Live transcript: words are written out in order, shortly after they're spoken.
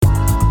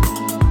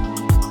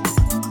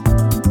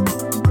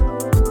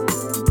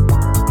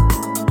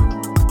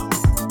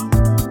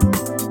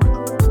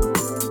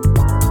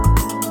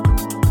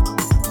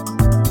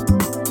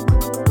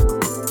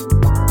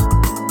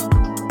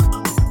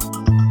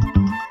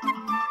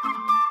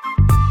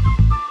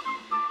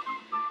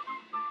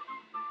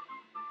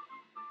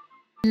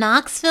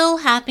Knoxville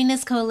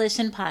Happiness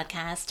Coalition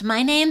podcast.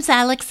 My name's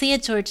Alexia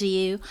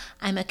Georgiou.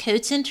 I'm a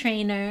coach and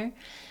trainer.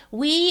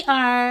 We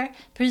are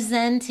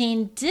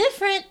presenting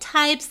different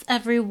types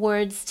of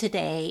rewards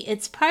today.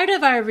 It's part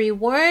of our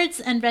rewards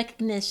and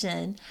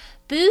recognition,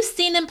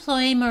 boosting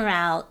employee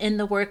morale in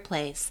the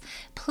workplace.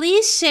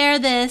 Please share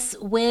this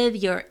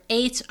with your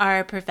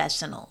HR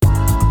professional.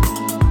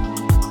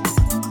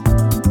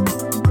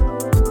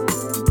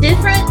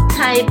 Different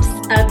types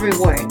of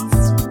rewards.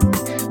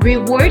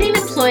 Rewarding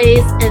employees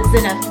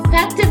is an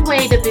effective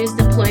way to boost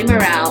employee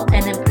morale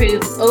and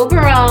improve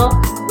overall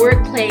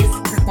workplace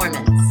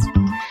performance.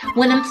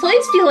 When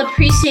employees feel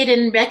appreciated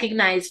and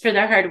recognized for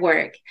their hard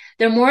work,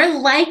 they're more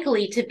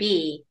likely to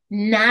be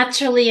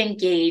naturally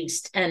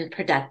engaged and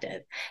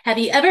productive. Have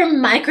you ever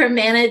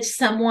micromanaged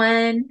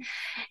someone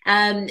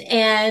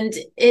and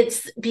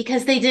it's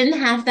because they didn't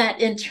have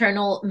that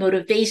internal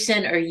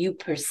motivation, or you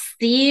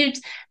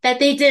perceived that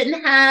they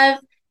didn't have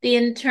the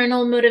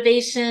internal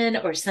motivation,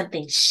 or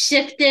something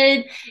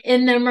shifted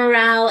in their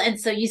morale, and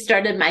so you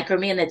started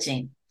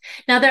micromanaging?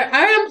 Now, there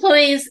are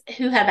employees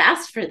who have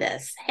asked for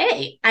this.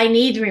 Hey, I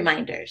need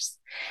reminders.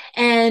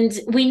 And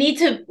we need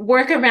to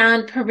work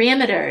around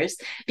parameters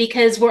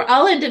because we're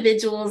all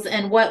individuals,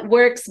 and what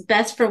works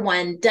best for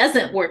one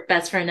doesn't work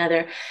best for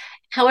another.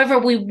 However,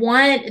 we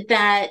want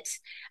that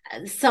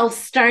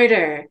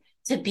self-starter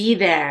to be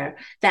there,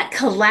 that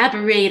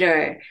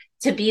collaborator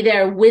to be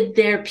there with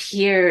their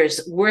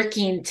peers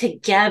working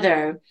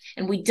together.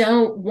 And we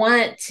don't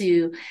want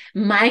to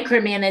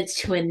micromanage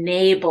to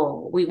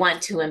enable. We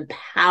want to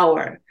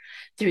empower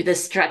through the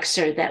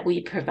structure that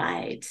we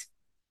provide.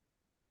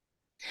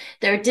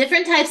 There are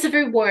different types of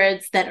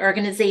rewards that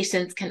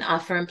organizations can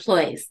offer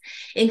employees,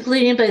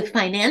 including both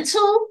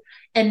financial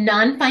and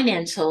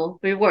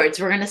non-financial rewards.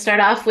 We're going to start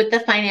off with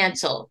the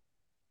financial.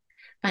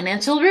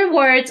 Financial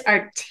rewards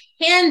are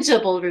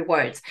tangible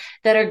rewards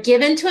that are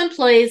given to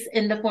employees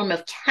in the form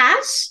of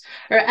cash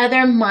or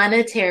other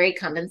monetary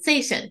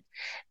compensation.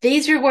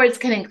 These rewards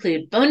can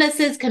include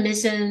bonuses,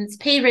 commissions,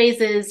 pay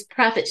raises,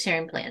 profit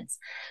sharing plans.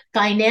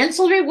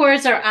 Financial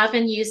rewards are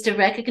often used to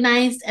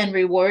recognize and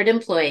reward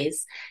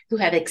employees who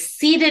have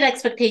exceeded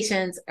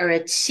expectations or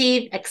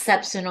achieved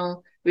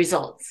exceptional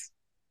results.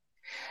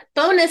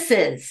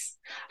 Bonuses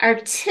are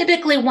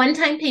typically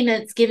one-time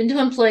payments given to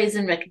employees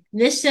in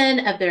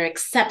recognition of their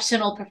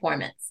exceptional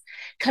performance.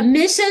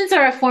 Commissions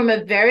are a form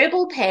of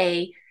variable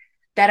pay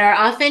that are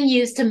often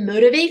used to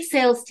motivate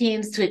sales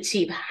teams to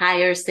achieve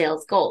higher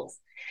sales goals.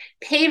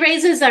 Pay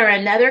raises are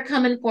another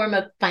common form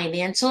of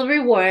financial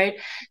reward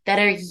that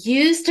are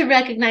used to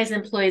recognize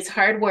employees'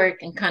 hard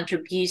work and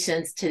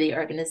contributions to the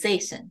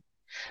organization.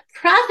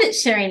 Profit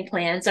sharing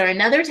plans are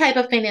another type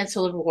of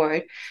financial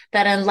reward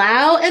that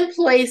allow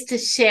employees to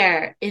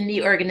share in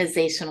the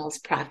organization's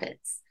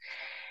profits.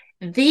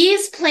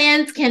 These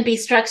plans can be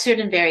structured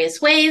in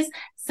various ways,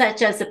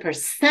 such as a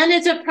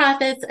percentage of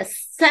profits, a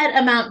set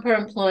amount per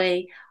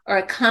employee, or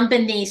a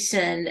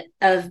combination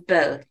of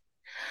both.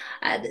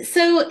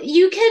 So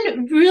you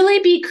can really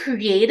be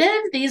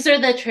creative. These are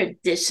the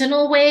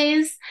traditional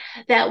ways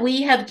that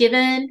we have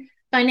given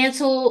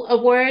financial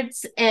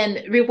awards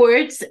and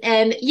rewards,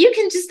 and you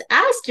can just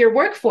ask your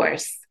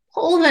workforce,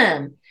 poll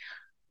them,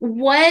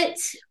 what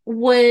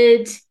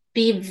would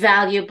be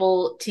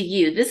valuable to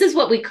you? This is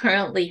what we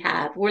currently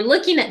have. We're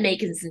looking at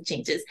making some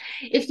changes.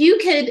 If you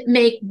could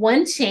make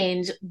one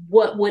change,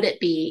 what would it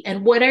be?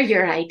 And what are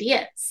your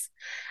ideas?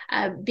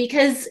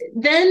 Because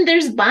then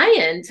there's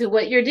buy-in to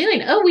what you're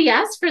doing. Oh, we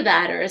asked for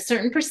that, or a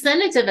certain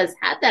percentage of us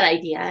had that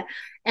idea,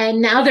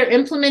 and now they're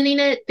implementing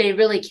it. They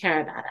really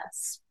care about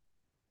us.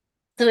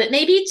 So it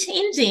may be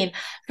changing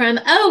from,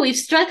 oh, we've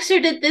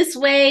structured it this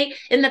way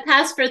in the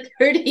past for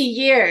 30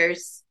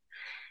 years.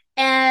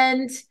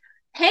 And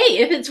hey,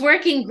 if it's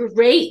working,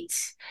 great.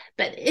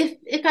 But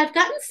if I've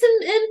gotten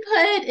some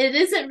input, it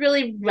isn't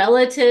really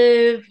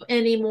relative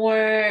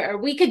anymore, or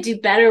we could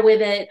do better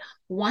with it,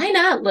 why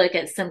not look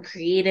at some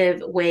creative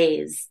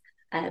ways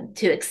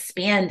to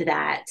expand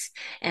that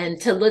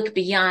and to look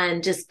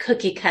beyond just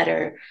cookie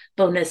cutter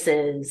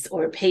bonuses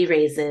or pay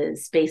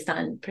raises based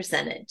on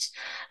percentage.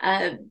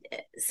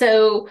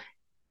 So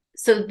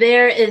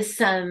there is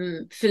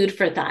some food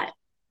for thought.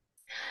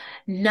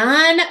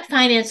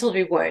 Non-financial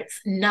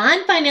rewards.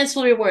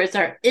 Non-financial rewards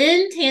are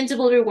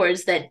intangible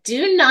rewards that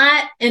do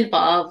not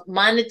involve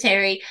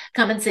monetary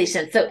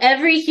compensation. So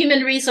every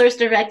human resource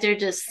director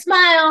just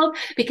smiled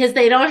because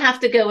they don't have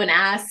to go and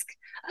ask,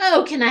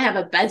 oh, can I have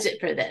a budget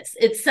for this?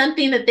 It's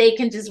something that they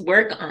can just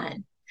work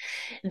on.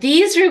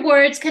 These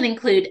rewards can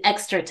include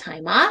extra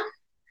time off,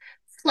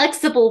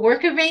 flexible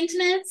work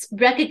arrangements,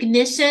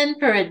 recognition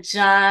for a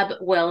job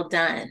well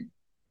done.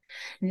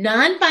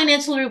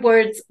 Non-financial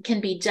rewards can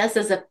be just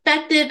as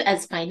effective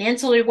as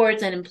financial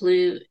rewards in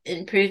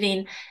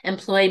improving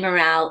employee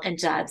morale and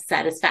job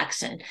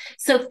satisfaction.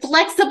 So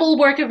flexible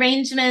work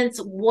arrangements,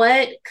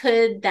 what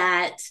could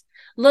that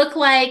look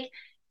like?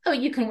 Oh,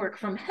 you can work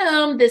from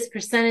home this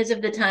percentage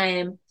of the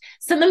time.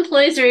 Some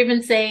employees are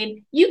even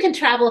saying you can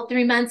travel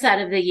 3 months out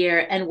of the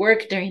year and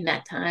work during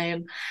that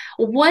time.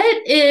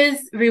 What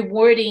is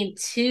rewarding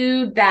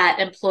to that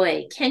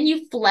employee? Can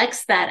you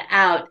flex that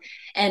out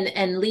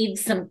and leave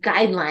some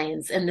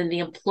guidelines, and then the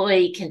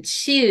employee can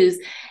choose,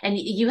 and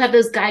you have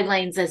those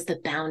guidelines as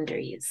the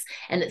boundaries,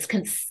 and it's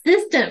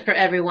consistent for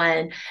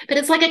everyone, but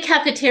it's like a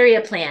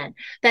cafeteria plan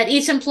that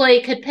each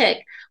employee could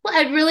pick. Well,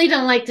 I really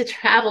don't like to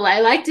travel. I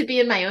like to be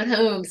in my own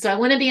home. So I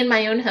want to be in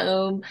my own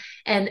home.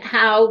 And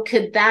how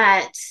could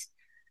that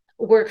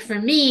work for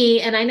me?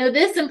 And I know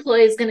this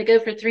employee is going to go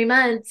for 3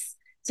 months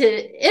to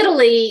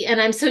Italy, and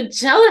I'm so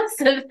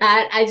jealous of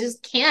that. I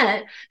just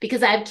can't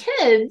because I have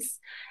kids.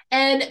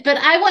 But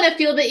I want to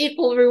feel the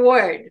equal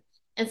reward.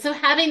 And so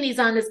having these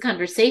honest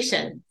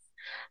conversations,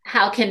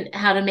 how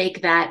to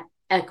make that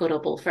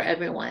equitable for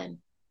everyone.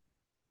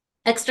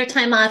 Extra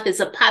time off is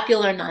a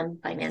popular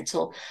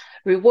non-financial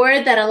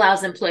reward that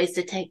allows employees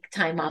to take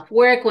time off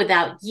work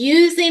without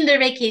using their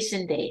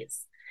vacation days.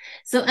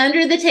 So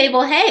under the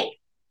table, hey,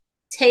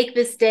 take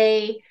this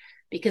day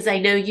because I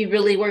know you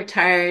really worked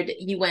hard.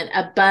 You went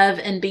above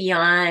and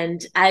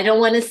beyond. I don't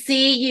want to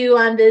see you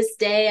on this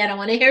day. I don't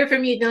want to hear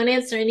from you. Don't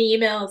answer any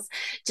emails.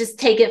 Just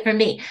take it from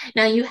me.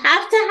 Now you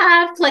have to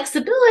have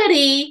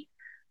flexibility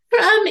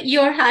from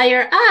your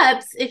higher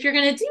ups if you're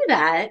going to do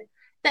that.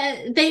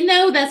 That they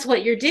know that's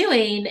what you're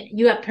doing.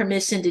 You have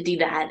permission to do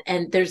that.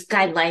 And there's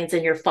guidelines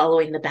and you're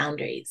following the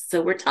boundaries.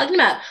 So we're talking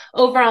about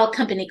overall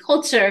company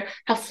culture.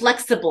 How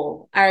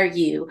flexible are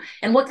you?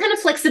 And what kind of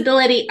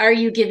flexibility are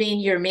you giving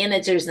your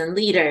managers and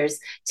leaders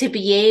to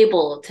be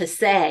able to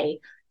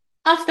say,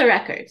 off the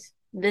record,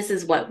 this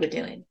is what we're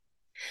doing.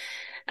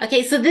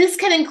 Okay, so this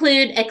can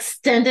include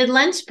extended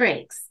lunch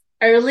breaks,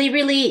 early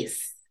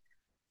release,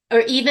 or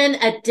even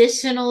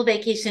additional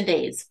vacation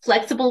days,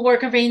 flexible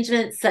work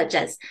arrangements such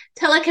as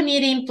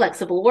telecommuting,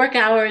 flexible work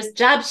hours,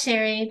 job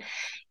sharing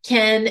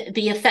can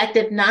be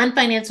effective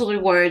non-financial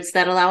rewards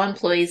that allow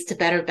employees to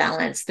better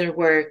balance their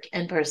work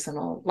and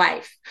personal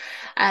life.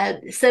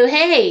 So,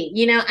 hey,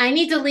 I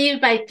need to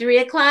leave by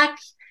 3:00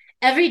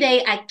 every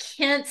day. I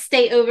can't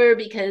stay over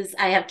because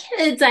I have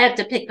kids. I have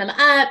to pick them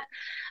up,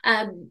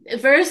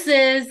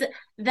 versus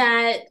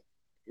that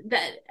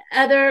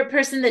other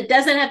person that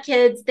doesn't have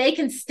kids, they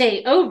can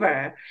stay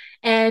over,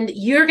 and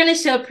you're going to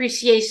show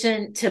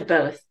appreciation to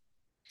both.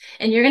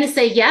 And you're going to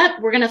say, yep,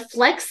 we're going to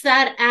flex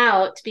that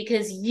out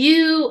because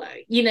you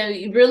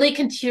really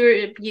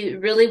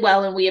contribute really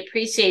well, and we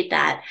appreciate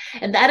that.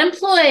 And that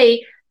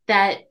employee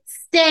that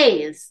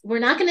stays, we're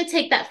not going to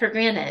take that for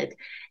granted.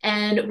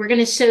 And we're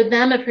going to show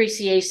them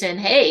appreciation.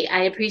 Hey,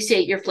 I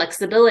appreciate your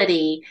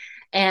flexibility,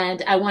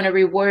 and I want to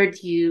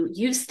reward you.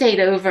 You've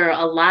stayed over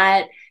a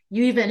lot.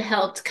 You even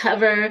helped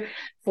cover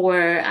for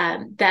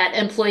that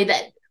employee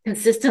that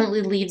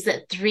consistently leaves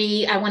at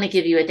 3. I want to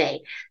give you a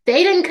day.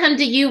 They didn't come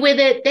to you with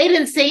it. They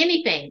didn't say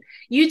anything.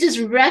 You just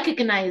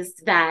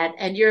recognized that,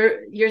 and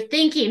you're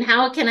thinking,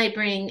 how can I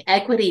bring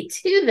equity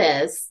to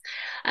this?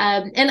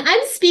 And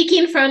I'm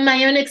speaking from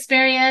my own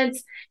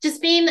experience,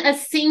 just being a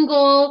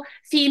single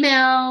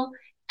female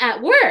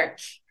at work.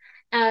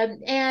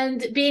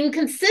 And being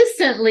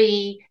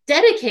consistently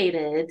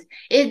dedicated,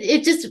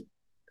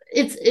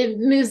 it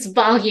moves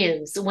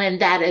volumes when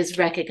that is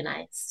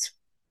recognized.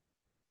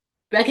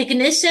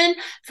 Recognition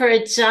for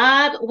a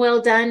job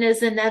well done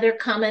is another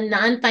common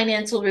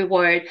non-financial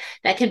reward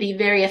that can be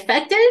very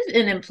effective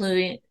in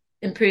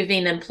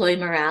improving employee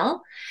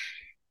morale.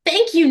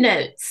 Thank you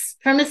notes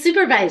from a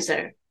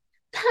supervisor,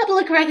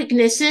 public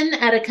recognition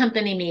at a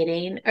company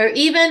meeting, or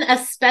even a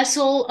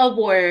special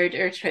award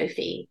or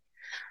trophy.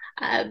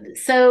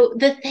 So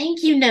the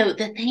thank you note,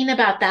 the thing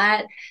about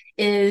that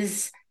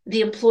is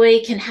the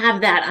employee can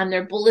have that on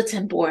their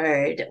bulletin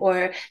board,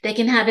 or they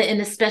can have it in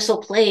a special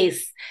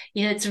place.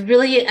 It's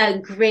really a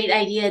great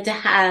idea to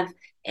have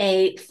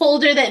a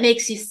folder that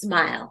makes you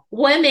smile.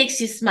 What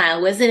makes you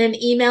smile? Was it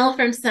an email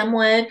from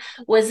someone?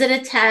 Was it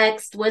a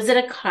text? Was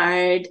it a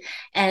card?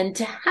 And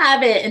to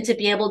have it and to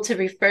be able to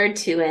refer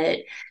to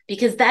it,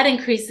 because that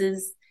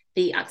increases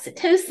the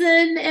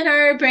oxytocin in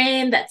our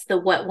brain. That's the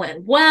what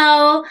went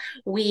well.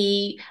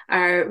 We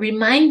are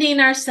reminding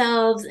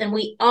ourselves, and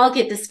we all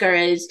get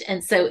discouraged.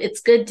 And so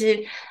it's good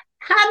to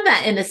have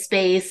that in a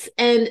space.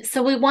 And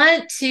so we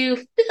want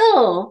to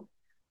fill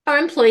our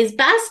employees'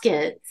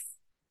 baskets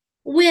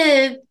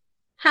with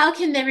how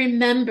can they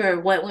remember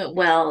what went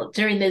well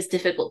during those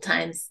difficult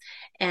times,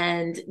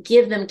 and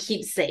give them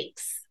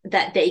keepsakes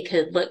that they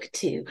could look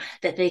to,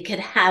 that they could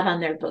have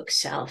on their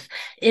bookshelf.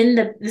 In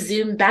the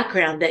Zoom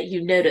background that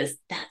you noticed,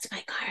 that's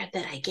my card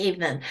that I gave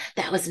them.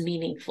 That was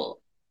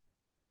meaningful.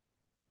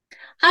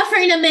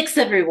 Offering a mix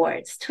of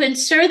rewards. To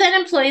ensure that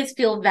employees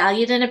feel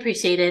valued and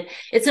appreciated,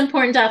 it's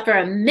important to offer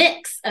a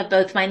mix of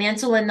both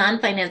financial and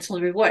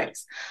non-financial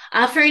rewards.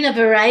 Offering a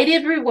variety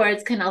of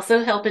rewards can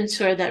also help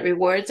ensure that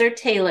rewards are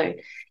tailored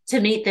to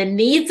meet the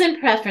needs and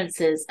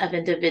preferences of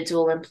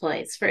individual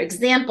employees. For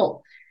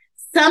example,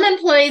 some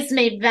employees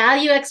may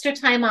value extra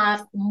time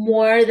off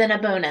more than a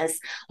bonus,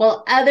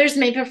 while others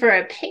may prefer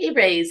a pay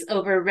raise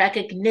over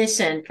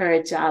recognition for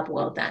a job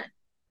well done.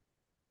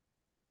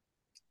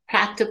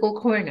 Practical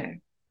Corner.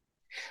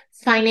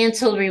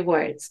 Financial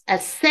rewards. A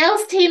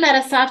sales team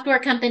at a software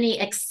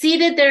company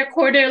exceeded their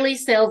quarterly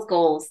sales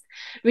goals,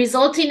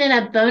 resulting in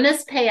a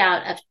bonus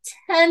payout of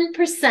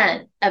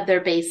 10% of their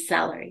base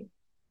salary.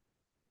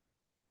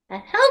 A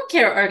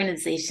healthcare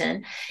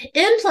organization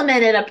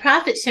implemented a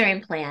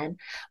profit-sharing plan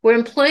where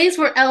employees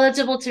were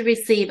eligible to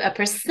receive a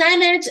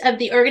percentage of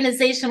the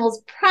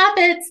organization's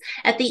profits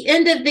at the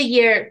end of the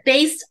year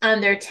based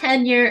on their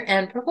tenure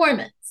and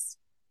performance.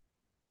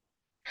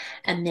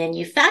 A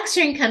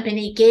manufacturing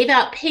company gave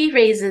out pay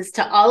raises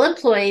to all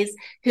employees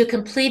who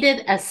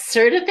completed a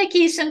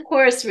certification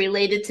course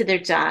related to their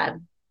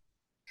job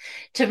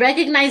to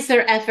recognize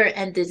their effort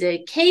and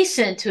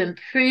dedication to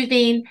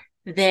improving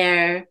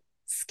their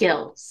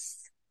skills.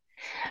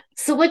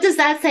 So what does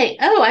that say?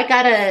 Oh, I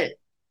got a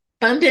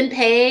bump in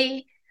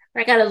pay,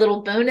 or I got a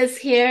little bonus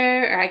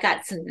here, or I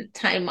got some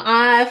time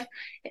off.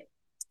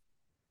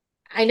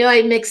 I know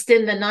I mixed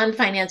in the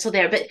non-financial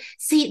there, but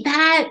see,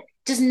 that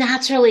just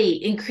naturally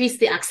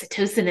increased the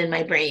oxytocin in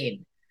my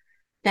brain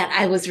that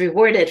I was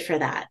rewarded for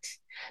that.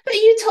 But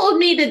you told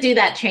me to do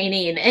that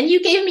training and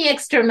you gave me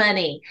extra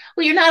money.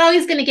 Well, you're not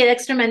always going to get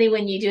extra money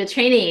when you do a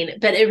training,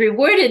 but it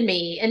rewarded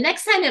me. And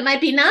next time it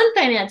might be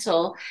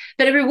non-financial,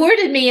 but it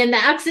rewarded me and the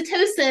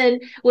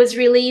oxytocin was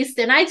released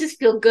and I just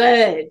feel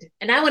good.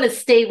 And I want to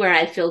stay where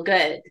I feel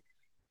good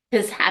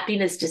because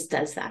happiness just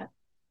does that.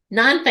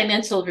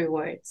 Non-financial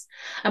rewards.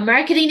 A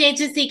marketing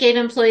agency gave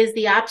employees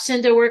the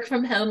option to work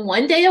from home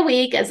one day a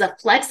week as a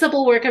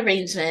flexible work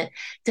arrangement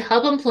to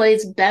help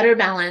employees better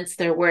balance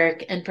their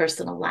work and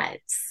personal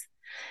lives.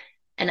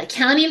 An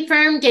accounting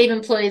firm gave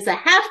employees a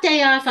half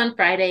day off on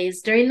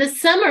Fridays during the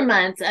summer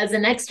months as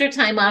an extra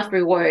time off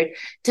reward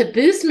to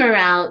boost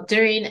morale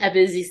during a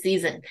busy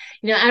season.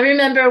 I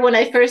remember when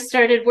I first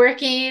started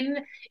working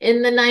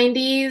in the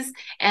 90s,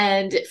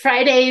 and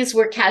Fridays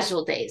were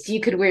casual days. You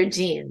could wear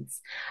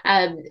jeans.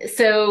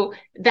 So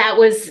that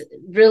was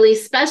really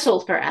special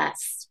for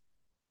us.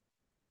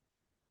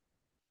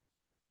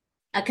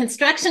 A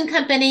construction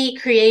company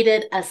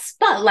created a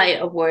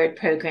Spotlight Award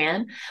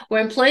program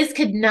where employees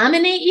could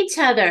nominate each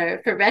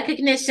other for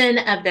recognition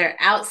of their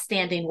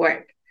outstanding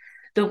work.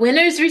 The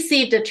winners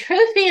received a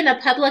trophy and a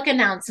public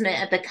announcement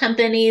at the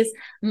company's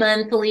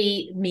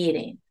monthly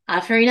meeting,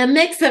 offering a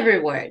mix of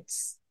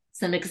rewards.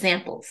 Some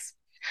examples.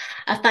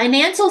 A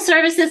financial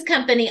services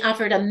company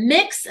offered a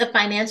mix of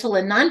financial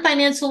and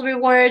non-financial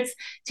rewards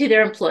to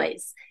their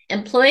employees.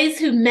 Employees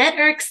who met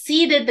or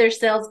exceeded their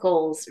sales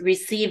goals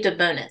received a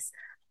bonus,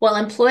 while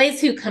employees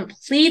who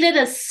completed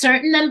a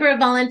certain number of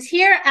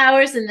volunteer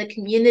hours in the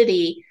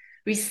community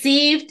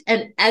received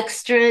an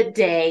extra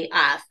day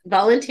off.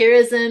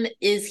 Volunteerism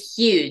is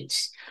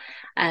huge.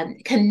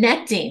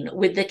 Connecting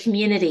with the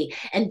community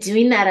and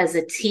doing that as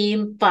a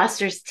team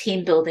fosters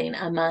team building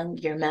among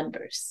your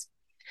members.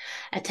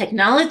 A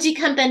technology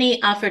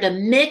company offered a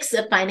mix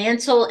of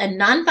financial and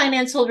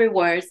non-financial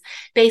rewards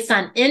based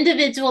on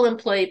individual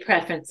employee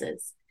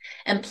preferences.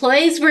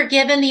 Employees were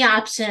given the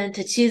option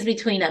to choose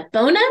between a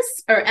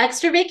bonus or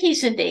extra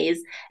vacation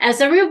days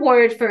as a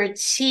reward for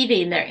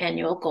achieving their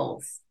annual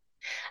goals.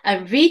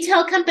 A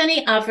retail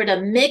company offered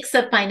a mix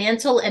of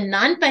financial and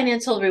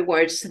non-financial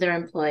rewards to their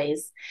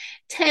employees,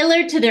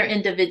 tailored to their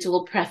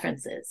individual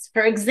preferences.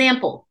 For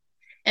example,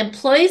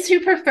 employees who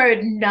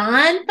preferred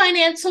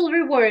non-financial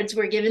rewards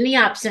were given the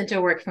option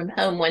to work from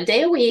home one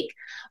day a week,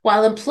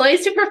 while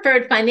employees who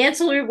preferred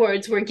financial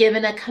rewards were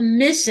given a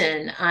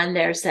commission on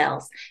their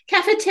sales.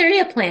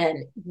 Cafeteria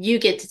plan, you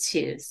get to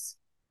choose.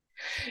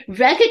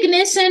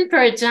 Recognition for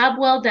a job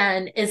well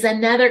done is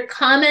another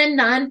common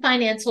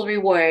non-financial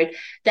reward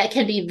that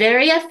can be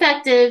very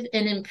effective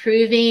in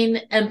improving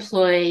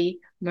employee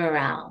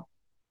morale.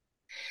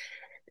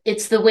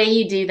 It's the way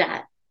you do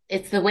that.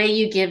 It's the way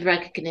you give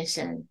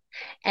recognition,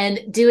 and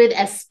do it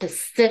as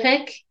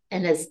specific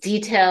and as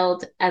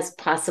detailed as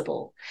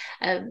possible.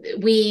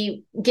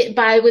 We get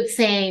by with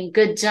saying,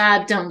 good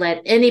job. Don't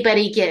let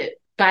anybody get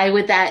by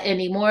with that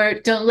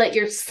anymore. Don't let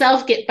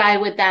yourself get by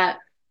with that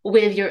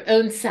with your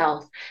own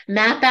self.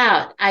 Map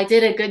out, I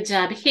did a good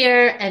job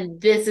here,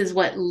 and this is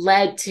what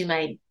led to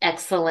my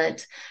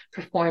excellent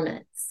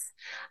performance.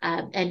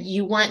 And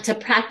you want to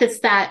practice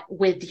that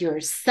with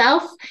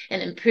yourself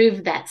and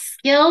improve that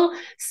skill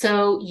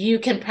so you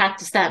can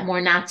practice that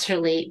more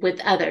naturally with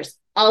others.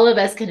 All of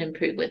us can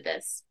improve with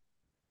this.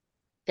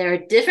 There are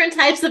different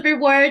types of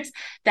rewards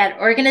that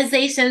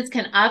organizations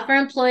can offer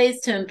employees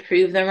to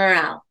improve their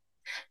morale.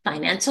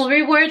 Financial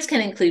rewards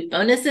can include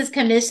bonuses,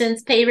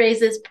 commissions, pay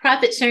raises,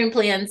 profit sharing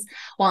plans,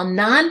 while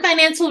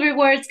non-financial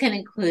rewards can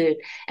include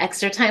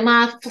extra time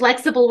off,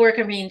 flexible work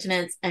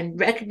arrangements, and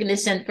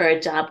recognition for a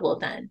job well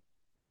done.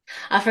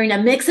 Offering a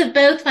mix of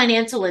both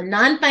financial and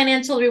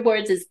non-financial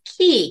rewards is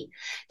key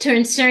to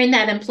ensuring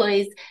that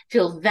employees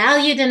feel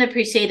valued and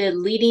appreciated,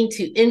 leading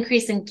to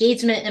increased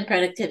engagement and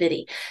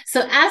productivity.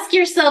 So ask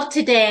yourself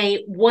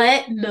today,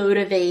 what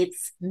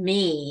motivates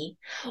me?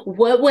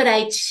 What would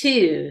I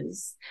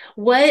choose?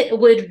 What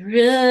would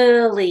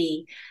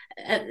really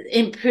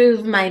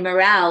improve my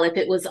morale if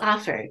it was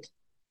offered?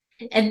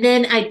 And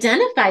then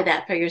identify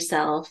that for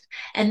yourself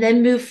and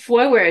then move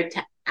forward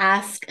to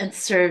ask and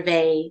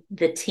survey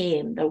the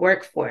team, the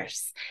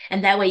workforce.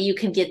 And that way you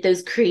can get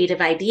those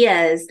creative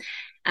ideas.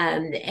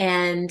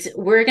 And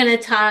we're going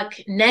to talk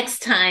next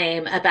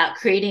time about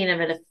creating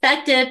an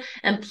effective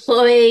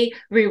employee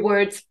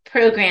rewards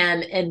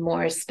program in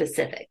more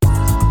specifics.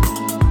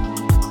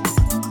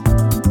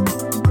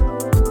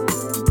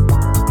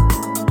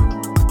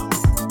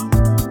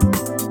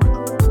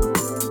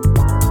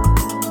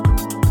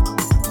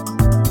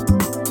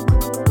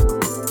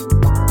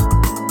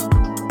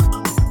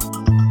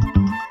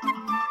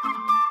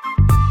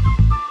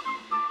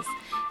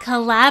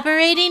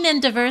 Collaborating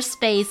in diverse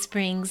space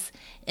brings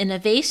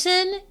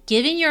innovation,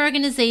 giving your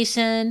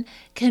organization,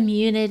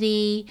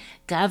 community,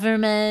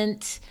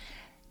 government,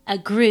 a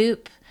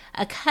group,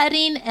 a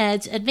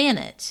cutting-edge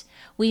advantage.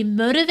 We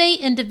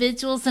motivate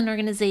individuals and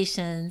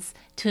organizations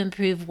to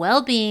improve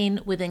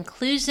well-being with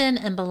inclusion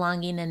and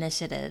belonging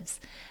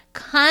initiatives.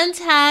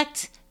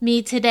 Contact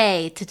me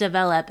today to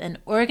develop an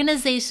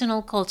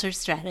organizational culture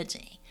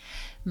strategy.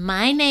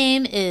 My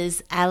name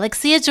is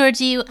Alexia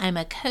Georgiou. I'm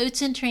a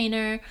coach and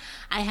trainer.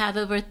 I have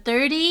over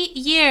 30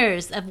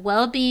 years of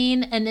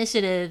well-being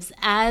initiatives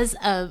as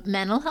a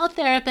mental health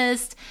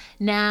therapist,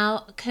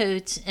 now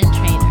coach and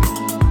trainer.